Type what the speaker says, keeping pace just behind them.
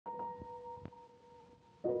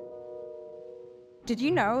Did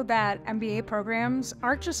you know that MBA programs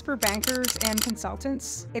aren't just for bankers and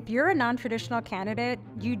consultants? If you're a non-traditional candidate,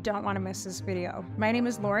 you don't want to miss this video. My name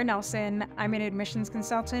is Laura Nelson. I'm an admissions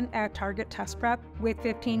consultant at Target Test Prep with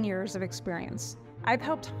 15 years of experience. I've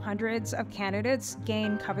helped hundreds of candidates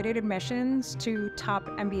gain coveted admissions to top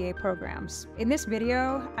MBA programs. In this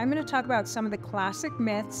video, I'm going to talk about some of the classic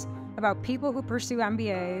myths about people who pursue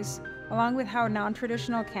MBAs, along with how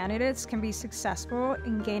non-traditional candidates can be successful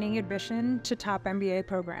in gaining admission to top MBA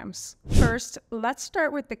programs. First, let's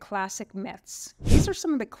start with the classic myths. These are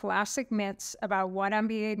some of the classic myths about what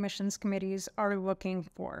MBA admissions committees are looking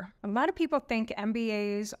for. A lot of people think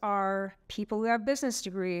MBAs are people who have business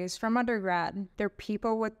degrees from undergrad. They're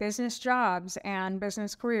people with business jobs and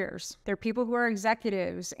business careers. They're people who are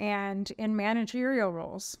executives and in managerial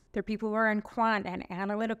roles. They're people who are in quant and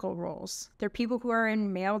analytical roles. They're people who are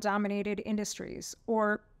in male-dominated industries,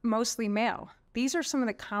 or mostly male. These are some of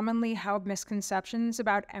the commonly held misconceptions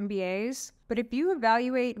about MBAs, but if you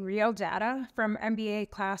evaluate real data from MBA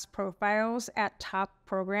class profiles at top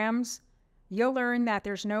programs, you'll learn that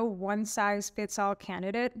there's no one-size-fits-all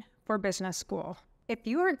candidate for business school. If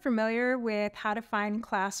you aren't familiar with how to find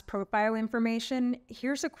class profile information,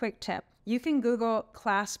 here's a quick tip. You can Google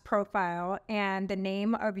class profile and the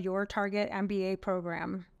name of your target MBA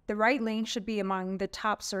program. The right link should be among the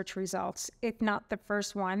top search results, if not the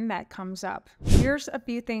first one that comes up. Here's a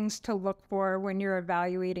few things to look for when you're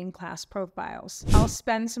evaluating class profiles. I'll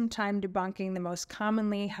spend some time debunking the most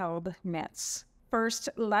commonly held myths. First,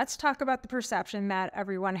 let's talk about the perception that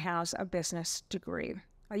everyone has a business degree.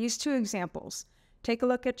 I'll use two examples. Take a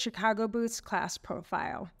look at Chicago Booth's class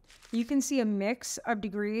profile. You can see a mix of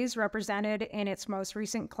degrees represented in its most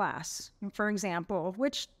recent class, for example,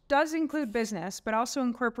 which does include business, but also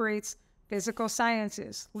incorporates physical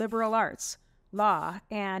sciences, liberal arts, law,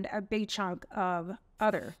 and a big chunk of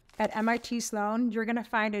other. At MIT Sloan, you're going to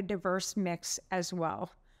find a diverse mix as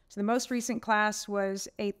well. So the most recent class was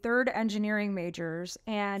a third engineering majors,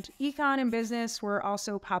 and econ and business were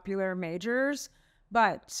also popular majors.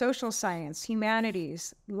 But social science,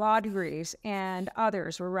 humanities, law degrees, and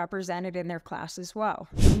others were represented in their class as well.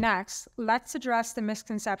 Next, let's address the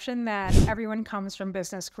misconception that everyone comes from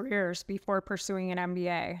business careers before pursuing an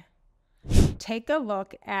MBA. Take a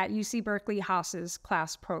look at UC Berkeley Haas's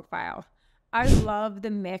class profile. I love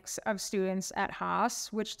the mix of students at Haas,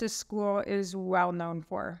 which the school is well known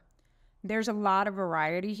for. There's a lot of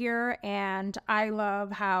variety here, and I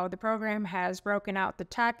love how the program has broken out the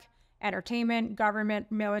tech, entertainment, government,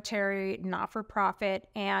 military, not-for-profit,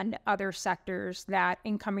 and other sectors that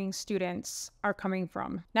incoming students are coming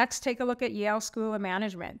from. Next, take a look at Yale School of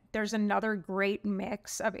Management. There's another great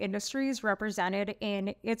mix of industries represented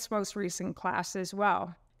in its most recent class as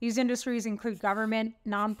well. These industries include government,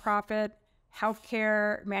 nonprofit,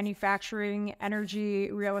 healthcare, manufacturing, energy,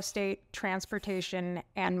 real estate, transportation,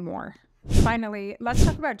 and more. Finally, let's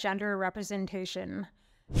talk about gender representation.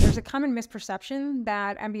 There's a common misperception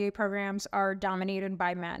that MBA programs are dominated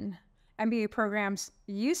by men. MBA programs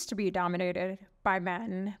used to be dominated by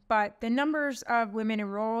men, but the numbers of women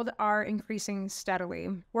enrolled are increasing steadily.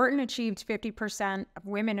 Wharton achieved 50% of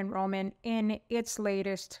women enrollment in its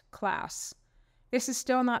latest class. This is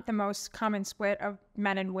still not the most common split of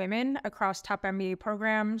men and women across top MBA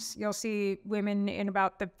programs. You'll see women in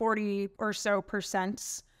about the 40 or so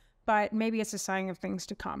percent, but maybe it's a sign of things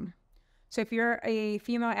to come. So if you're a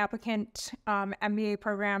female applicant, MBA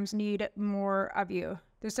programs need more of you.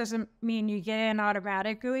 This doesn't mean you get in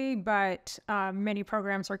automatically, but many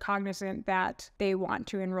programs are cognizant that they want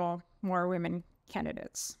to enroll more women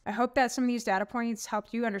candidates. I hope that some of these data points help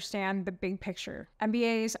you understand the big picture.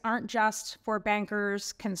 MBAs aren't just for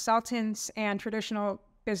bankers, consultants, and traditional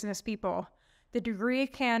business people. The degree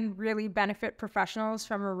can really benefit professionals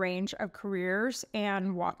from a range of careers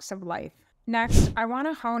and walks of life. Next, I want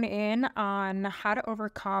to hone in on how to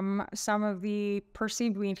overcome some of the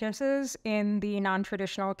perceived weaknesses in the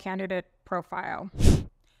non-traditional candidate profile.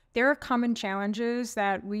 There are common challenges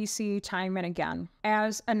that we see time and again.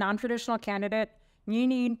 As a non-traditional candidate, you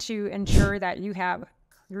need to ensure that you have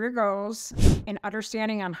clear goals, an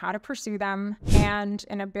understanding on how to pursue them, and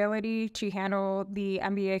an ability to handle the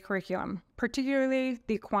MBA curriculum, particularly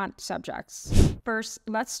the quant subjects. First,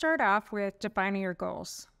 let's start off with defining your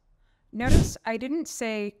goals. Notice I didn't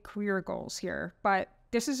say career goals here, but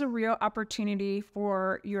this is a real opportunity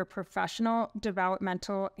for your professional,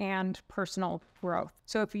 developmental, and personal growth.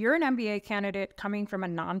 So if you're an MBA candidate coming from a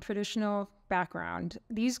non-traditional background,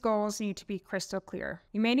 these goals need to be crystal clear.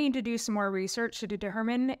 You may need to do some more research to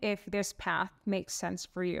determine if this path makes sense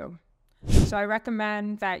for you. So I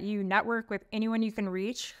recommend that you network with anyone you can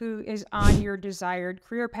reach who is on your desired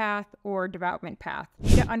career path or development path. You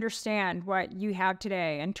need to understand what you have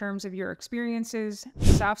today in terms of your experiences,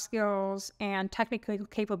 soft skills, and technical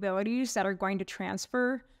capabilities that are going to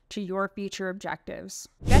transfer to your future objectives.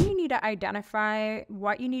 Then you need to identify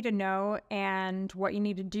what you need to know and what you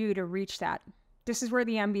need to do to reach that. This is where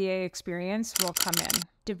the MBA experience will come in.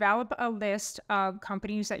 Develop a list of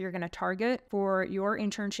companies that you're going to target for your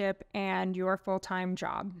internship and your full-time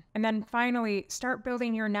job. And then finally, start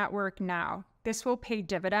building your network now. This will pay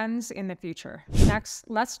dividends in the future. Next,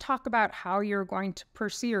 let's talk about how you're going to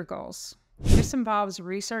pursue your goals. This involves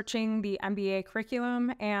researching the MBA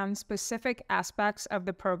curriculum and specific aspects of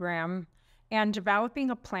the program and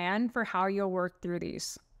developing a plan for how you'll work through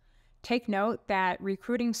these. Take note that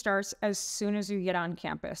recruiting starts as soon as you get on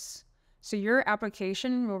campus. So your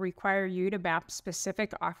application will require you to map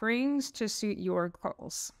specific offerings to suit your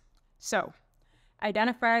goals. So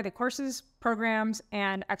identify the courses, programs,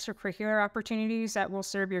 and extracurricular opportunities that will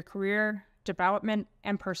serve your career, development,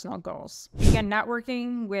 and personal goals. Begin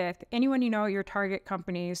networking with anyone you know at your target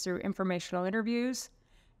companies through informational interviews,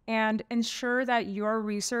 and ensure that your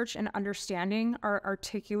research and understanding are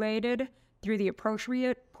articulated through the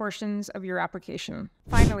appropriate portions of your application.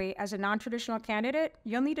 Finally, as a non-traditional candidate,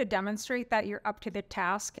 you'll need to demonstrate that you're up to the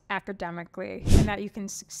task academically and that you can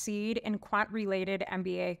succeed in quant-related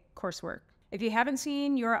MBA coursework. If you haven't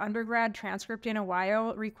seen your undergrad transcript in a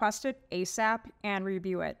while, request it ASAP and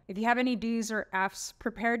review it. If you have any D's or F's,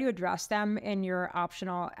 prepare to address them in your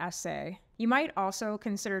optional essay. You might also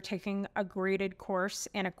consider taking a graded course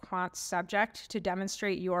in a quant subject to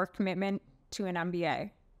demonstrate your commitment to an MBA.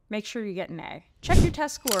 Make sure you get an A. Check your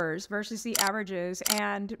test scores versus the averages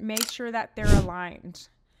and make sure that they're aligned.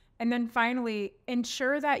 And then finally,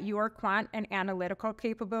 ensure that your quant and analytical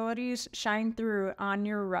capabilities shine through on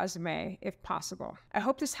your resume if possible. I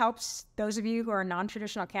hope this helps those of you who are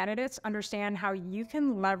non-traditional candidates understand how you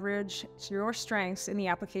can leverage your strengths in the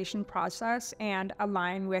application process and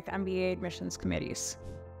align with MBA admissions committees.